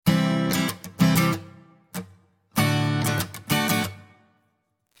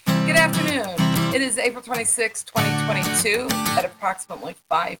afternoon. It is April 26, 2022 at approximately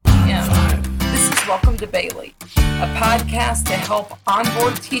 5 p.m. This is Welcome to Bailey, a podcast to help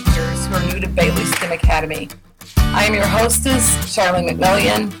onboard teachers who are new to Bailey STEM Academy. I am your hostess, Charlene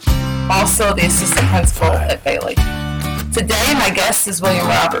McMillian, also the assistant principal at Bailey. Today, my guest is William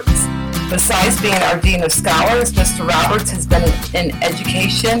Roberts. Besides being our Dean of Scholars, Mr. Roberts has been in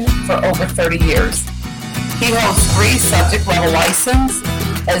education for over 30 years. He holds 3 subject level licenses,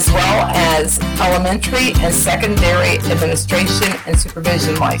 as well as elementary and secondary administration and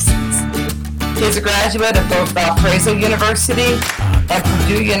supervision license. He is a graduate of both Valparaiso University and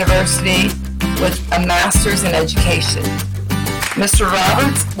Purdue University with a master's in education. Mr.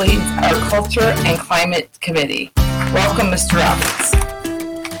 Roberts leads our Culture and Climate Committee. Welcome, Mr. Roberts.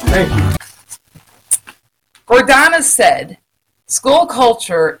 Thank you. Gordana said, school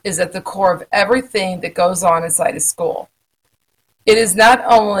culture is at the core of everything that goes on inside a school. It is not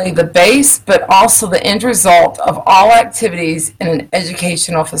only the base, but also the end result of all activities in an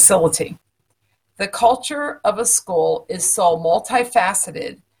educational facility. The culture of a school is so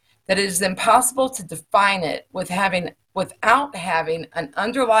multifaceted that it is impossible to define it without having an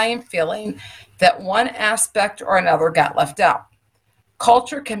underlying feeling that one aspect or another got left out.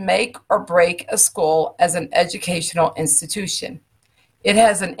 Culture can make or break a school as an educational institution. It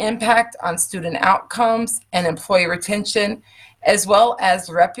has an impact on student outcomes and employee retention, as well as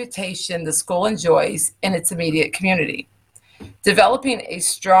the reputation the school enjoys in its immediate community. Developing a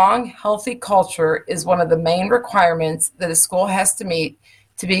strong, healthy culture is one of the main requirements that a school has to meet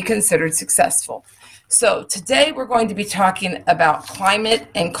to be considered successful. So today we're going to be talking about climate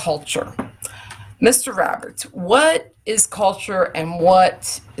and culture. Mr. Roberts, what is culture and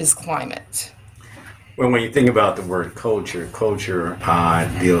what is climate? Well, when you think about the word culture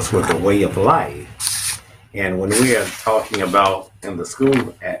deals with a way of life. And when we are talking about in the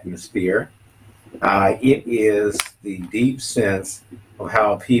school atmosphere, it is the deep sense of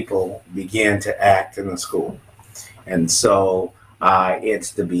how people begin to act in the school. And so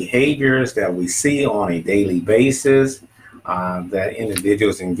it's the behaviors that we see on a daily basis that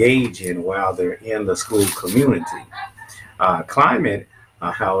individuals engage in while they're in the school community. Climate,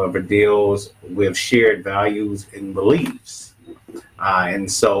 however, deals with shared values and beliefs.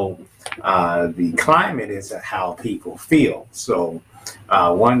 And so the climate is how people feel. So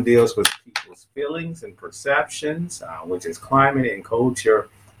one deals with people's feelings and perceptions, which is climate, and culture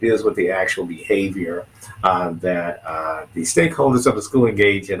deals with the actual behavior that the stakeholders of the school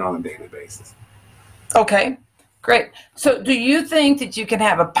engage in on a daily basis. Okay, great. So do you think that you can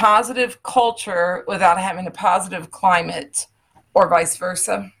have a positive culture without having a positive climate, or vice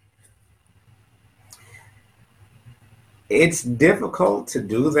versa? It's difficult to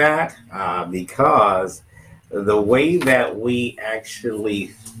do that because the way that we actually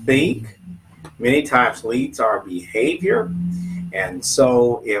think many times leads our behavior. And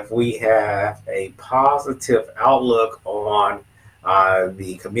so if we have a positive outlook on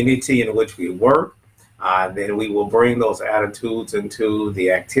the community in which we work, then we will bring those attitudes into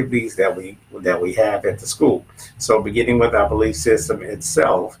the activities that we have at the school. So beginning with our belief system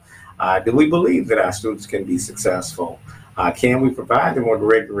itself, do we believe that our students can be successful? Can we provide them with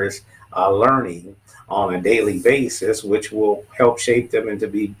rigorous learning on a daily basis, which will help shape them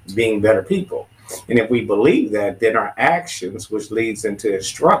into being better people? And if we believe that, then our actions, which leads into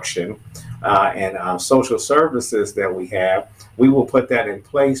instruction and social services that we have, we will put that in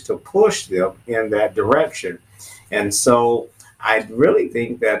place to push them in that direction. And so I really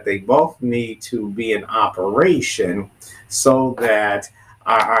think that they both need to be in operation so that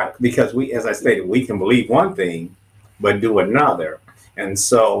because we, as I stated, we can believe one thing, but do another. And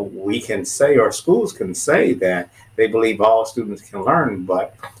so we can say, or schools can say that they believe all students can learn,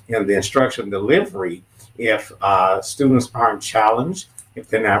 but in the instruction delivery, if students aren't challenged, if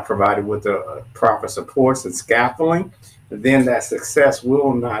they're not provided with the proper supports and scaffolding, then that success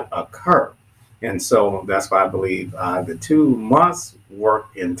will not occur. And so that's why I believe the two must work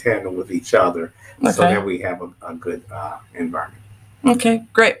in tandem with each other so that we have a good environment. Okay,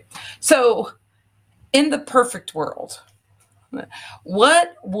 great. So in the perfect world,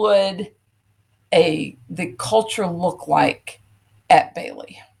 what would the culture look like at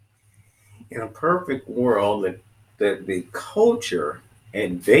Bailey? In a perfect world, the culture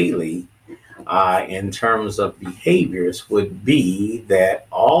at Bailey, in terms of behaviors, would be that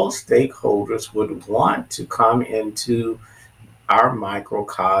all stakeholders would want to come into our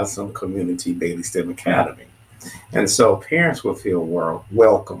microcosm community, Bailey STEM Academy. And so parents will feel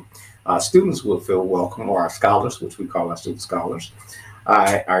welcome. Students will feel welcome, or our scholars, which we call our student scholars.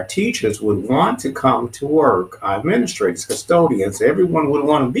 Our teachers would want to come to work, administrators, custodians, everyone would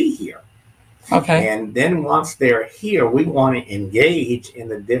want to be here. Okay. And then once they're here, we want to engage in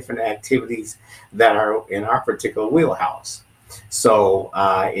the different activities that are in our particular wheelhouse. So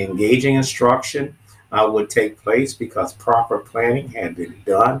engaging instruction would take place because proper planning had been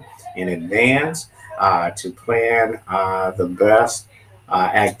done in advance to plan the best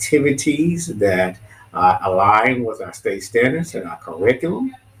activities that align with our state standards and our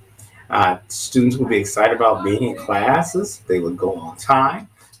curriculum. Students would be excited about being in classes. They would go on time.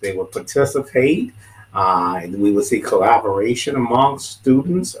 They would participate. And we would see collaboration among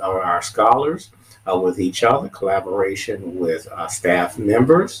students or our scholars with each other, collaboration with staff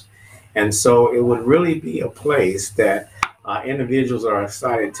members. And so it would really be a place that individuals are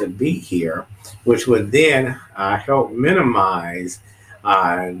excited to be here, which would then help minimize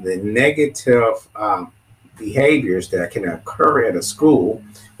the negative behaviors that can occur at a school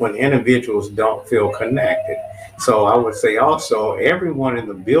when individuals don't feel connected. So I would say also everyone in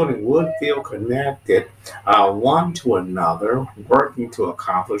the building would feel connected one to another, working to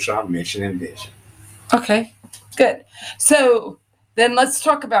accomplish our mission and vision. Okay, good. So then let's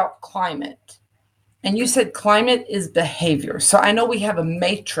talk about climate. And you said climate is behavior. So I know we have a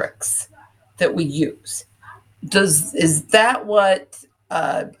matrix that we use. Is that what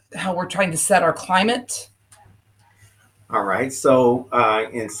how we're trying to set our climate? All right. So,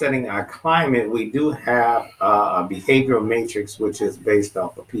 in setting our climate, we do have a behavioral matrix which is based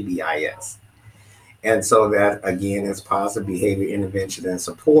off of PBIS. And so, that again is positive behavior intervention and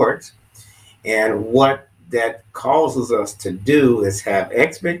support. And what that causes us to do is have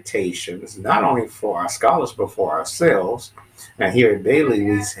expectations, not only for our scholars, but for ourselves. Now, here at Bailey,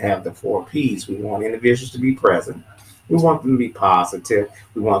 we have the 4 Ps. We want individuals to be present. We want them to be positive.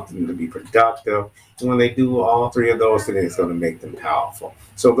 We want them to be productive. And when they do all three of those, then it's going to make them powerful.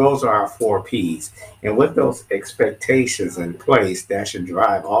 So those are our 4 Ps. And with those expectations in place, that should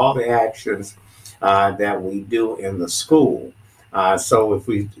drive all the actions that we do in the school. So if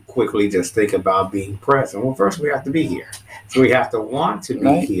we quickly just think about being present, well, first we have to be here. So we have to want to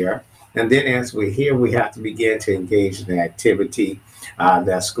be here. And then as we're here, we have to begin to engage in the activity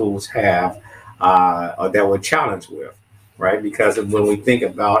that schools have or that we're challenged with, right? Because when we think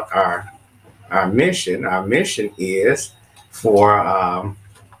about our mission is for our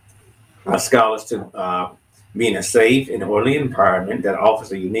scholars to be in a safe and orderly environment that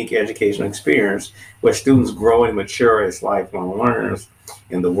offers a unique educational experience where students grow and mature as lifelong learners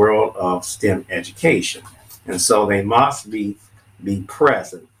in the world of STEM education. And so they must be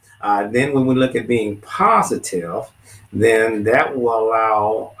present. Then when we look at being positive, then that will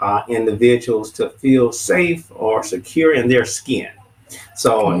allow individuals to feel safe or secure in their skin.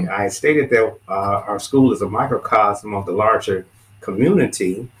 So I stated that our school is a microcosm of the larger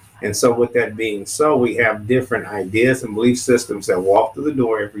community. And so with that being so, we have different ideas and belief systems that walk through the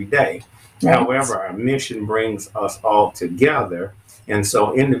door every day. Right. However, our mission brings us all together. And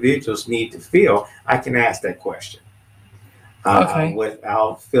so individuals need to feel, I can ask that question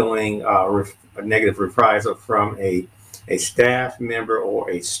without feeling a negative reprisal from a staff member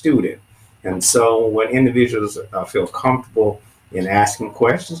or a student. And so when individuals feel comfortable in asking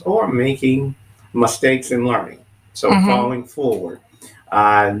questions or making mistakes in learning, so falling forward,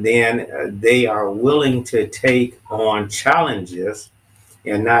 then they are willing to take on challenges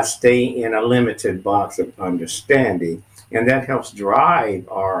and not stay in a limited box of understanding. And that helps drive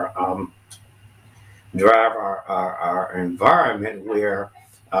our environment where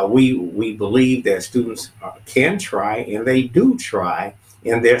we believe that students can try, and they do try,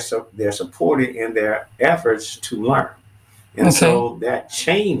 and they're supported in their efforts to learn. And so that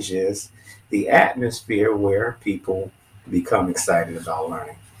changes the atmosphere where people become excited about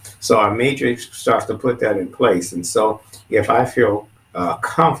learning. So our matrix starts to put that in place. And so if I feel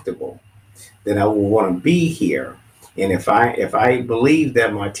comfortable, then I will want to be here. And if I believe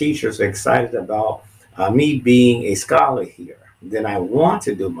that my teachers are excited about me being a scholar here, then I want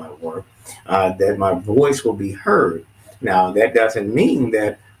to do my work, that my voice will be heard. Now, that doesn't mean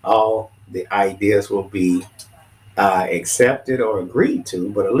that all the ideas will be accepted or agreed to,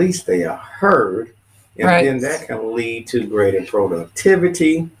 but at least they are heard. And then that can lead to greater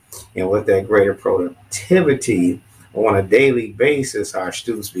productivity. And with that greater productivity, on a daily basis, our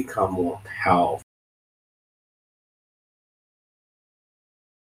students become more powerful.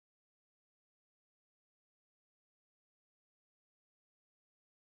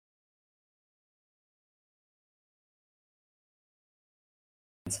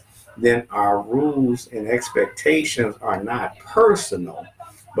 Then our rules and expectations are not personal,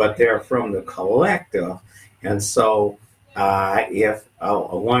 but they're from the collective. And so if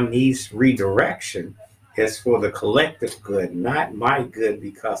one needs redirection, It's for the collective good, not my good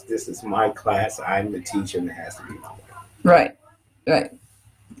because this is my class. I'm the teacher and it has to be my way. Right. Right.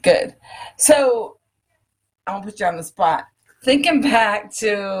 Good. So I'll put you on the spot. Thinking back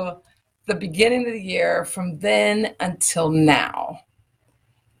to the beginning of the year from then until now,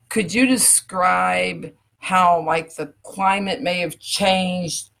 could you describe how like the climate may have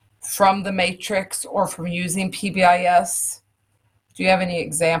changed from the matrix or from using PBIS? Do you have any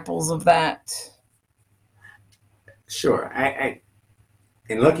examples of that? Sure.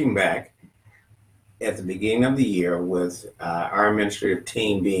 In looking back at the beginning of the year with our administrative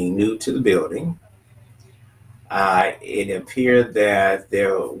team being new to the building, it appeared that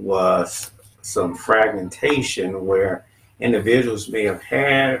there was some fragmentation where individuals may have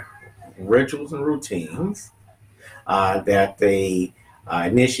had rituals and routines that they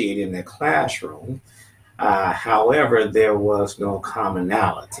initiated in the classroom. However, there was no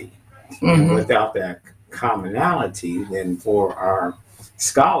commonality. And Mm-hmm. without that commonality, then for our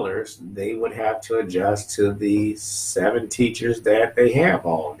scholars, they would have to adjust to the 7 teachers that they have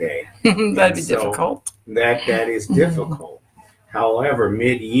all day. That'd And be so difficult. that is Mm-hmm. difficult. However,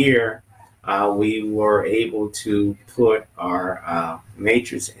 mid-year, we were able to put our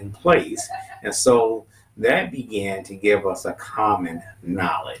matrix in place, and so that began to give us a common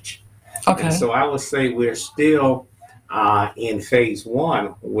knowledge. And Okay. so I would say we're still in phase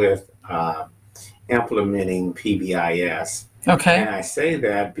 1 with implementing PBIS. And Okay. I say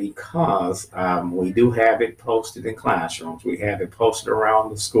that because we do have it posted in classrooms. We have it posted around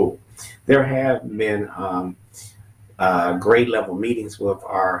the school. There have been grade level meetings with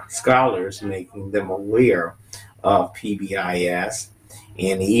our scholars, making them aware of PBIS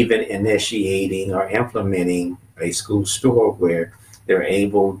and even initiating or implementing a school store where they're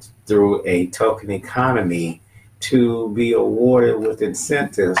able, through a token economy, to be awarded with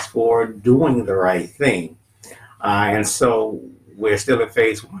incentives for doing the right thing. And so we're still in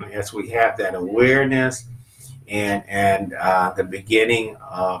phase 1 as we have that awareness and the beginning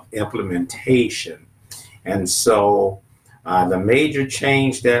of implementation. And so the major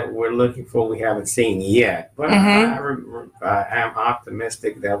change that we're looking for, we haven't seen yet, but Mm-hmm. I am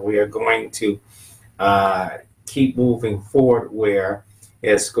optimistic that we are going to uh, keep moving forward where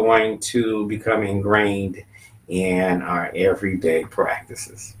it's going to become ingrained in our everyday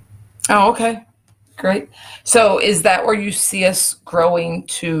practices. Oh, okay. Great. So is that where you see us growing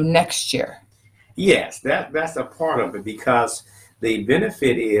to next year? Yes, that's a part of it because the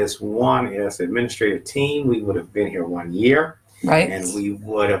benefit is one, as administrative team, we would have been here 1 year Right? and we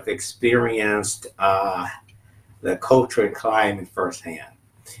would have experienced the culture and climate firsthand.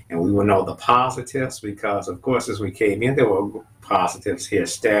 And we will know the positives because, of course, as we came in, there were positives here: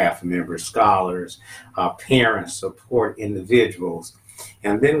 staff members, scholars, parents, support individuals.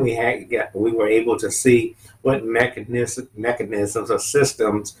 And then we were able to see what mechanisms or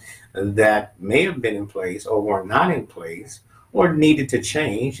systems that may have been in place or were not in place or needed to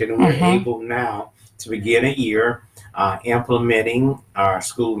change. And we're Mm-hmm. able now to begin a year implementing our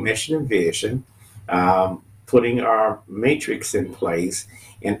school mission and vision, putting our matrix in place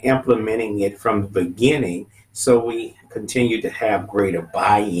and implementing it from the beginning so we continue to have greater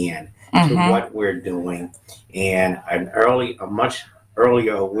buy-in to Mm-hmm. what we're doing and a much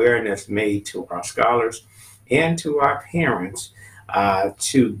earlier awareness made to our scholars and to our parents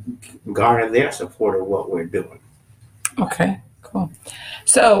to garner their support of what we're doing. Okay. Cool.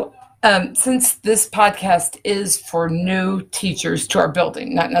 So since this podcast is for new teachers to our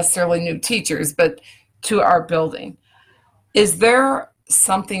building, not necessarily new teachers, but to our building, is there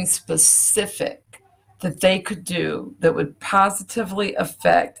something specific that they could do that would positively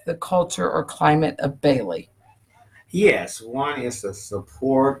affect the culture or climate of Bailey? Yes, one is to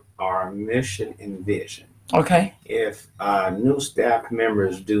support our mission and vision. Okay. If new staff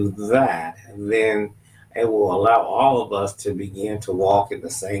members do that, then it will allow all of us to begin to walk in the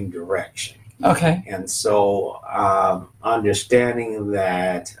same direction. Okay. And so, understanding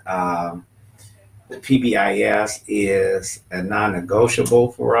that the PBIS is a non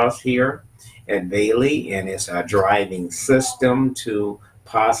negotiable for us here at Bailey, and it's a driving system to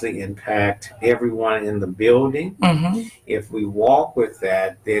positively impact everyone in the building. Mm-hmm. If we walk with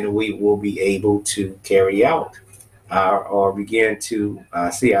that, then we will be able to carry out or begin to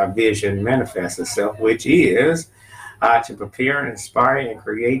see our vision manifest itself, which is to prepare, inspire, and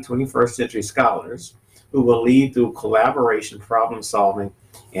create 21st century scholars who will lead through collaboration, problem solving,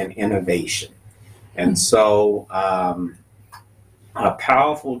 and innovation. And so, a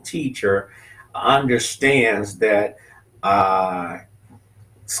powerful teacher understands that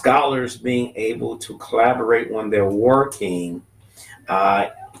scholars being able to collaborate when they're working uh,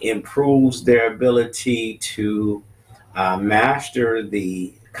 improves their ability to master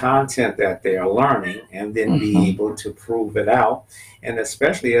the content that they are learning and then be able to prove it out. And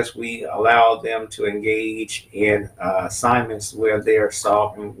especially as we allow them to engage in assignments where they are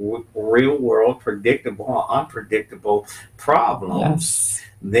solving real world, predictable or unpredictable problems,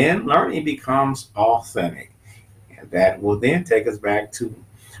 then learning becomes authentic. And that will then take us back to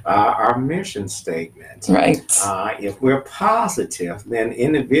our mission statement. Right. If we're positive, then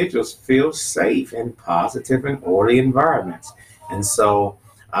individuals feel safe in positive and orderly environments. And so,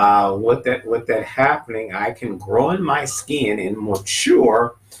 with that happening, I can grow in my skin and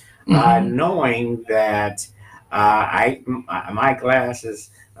mature, knowing that my glasses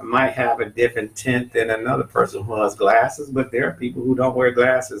might have a different tint than another person who has glasses, but there are people who don't wear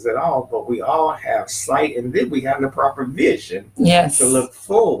glasses at all. But we all have sight, and then we have the proper vision to look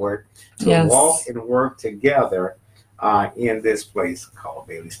forward to walk and work together in this place called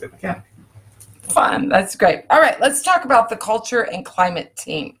Bailey STEM Academy. Fun. That's great. All right, let's talk about the culture and climate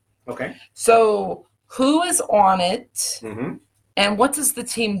team. Okay. So who is on it, and what does the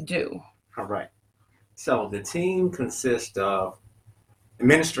team do? All right. So the team consists of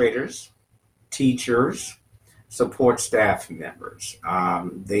administrators, teachers, support staff members.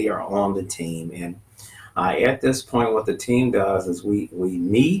 They are on the team. And at this point, what the team does is we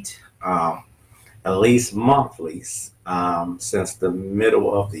meet at least monthly since the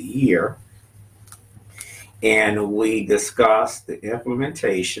middle of the year. And we discuss the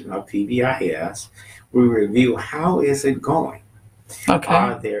implementation of PBIS. We review how is it going. Okay.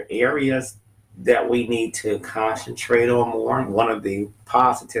 Are there areas that we need to concentrate on more? And one of the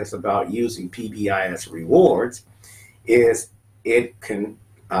positives about using PBIS rewards is it can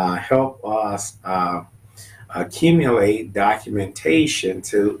help us accumulate documentation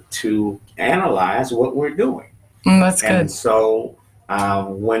to analyze what we're doing. That's good. And so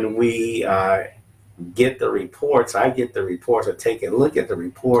when we get the reports, I get the reports, I take a look at the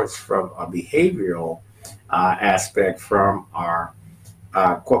reports from a behavioral aspect from our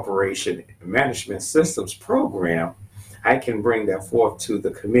corporation management systems program. I can bring that forth to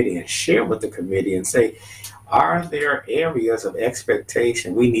the committee and share with the committee and say, are there areas of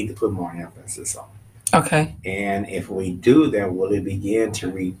expectation we need to put more emphasis on? Okay. And if we do that, will it begin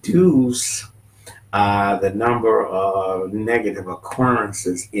to reduce the number of negative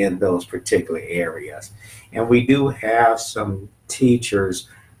occurrences in those particular areas? And we do have some teachers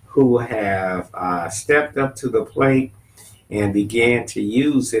who have stepped up to the plate and began to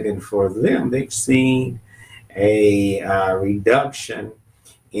use it. And for them, they've seen a reduction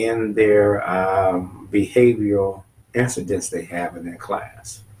in their behavioral incidents they have in their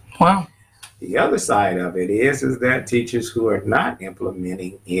class. Wow. The other side of it is that teachers who are not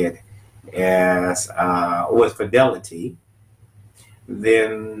implementing it as with fidelity,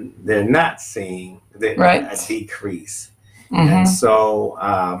 then they're not seeing a decrease. And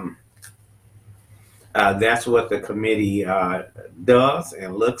so that's what the committee does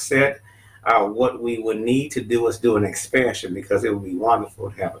and looks at. What we would need to do is do an expansion, because it would be wonderful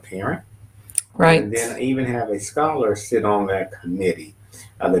to have a parent, and then even have a scholar sit on that committee.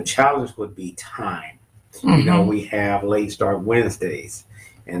 The challenge would be time. You know, we have late start Wednesdays,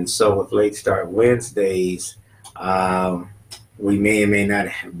 and so with late start Wednesdays, we may or may not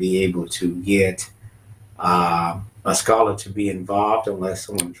be able to get a scholar to be involved unless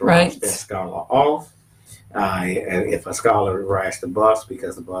someone drops that scholar off. If a scholar rides the bus,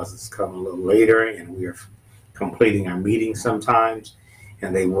 because the buses come a little later and we're completing our meetings sometimes,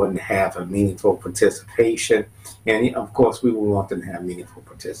 and they wouldn't have a meaningful participation. And of course, we would want them to have meaningful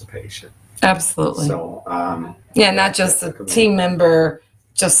participation. Absolutely. So, not just a team member,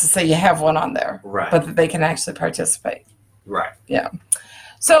 just to say you have one on there, but that they can actually participate. Right. Yeah.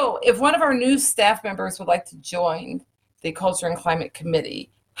 So if one of our new staff members would like to join the Culture and Climate Committee,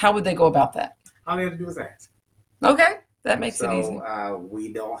 how would they go about that? All they have to do is ask. Okay. That makes it easy.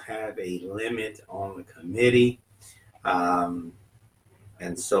 We don't have a limit on the committee.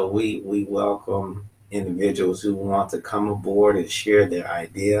 And so we welcome individuals who want to come aboard and share their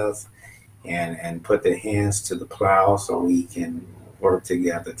ideas and put their hands to the plow so we can work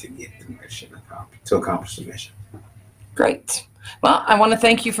together to get the mission to accomplish the mission. Great. Well, I want to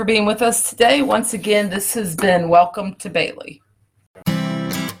thank you for being with us today. Once again, this has been Welcome to Bailey.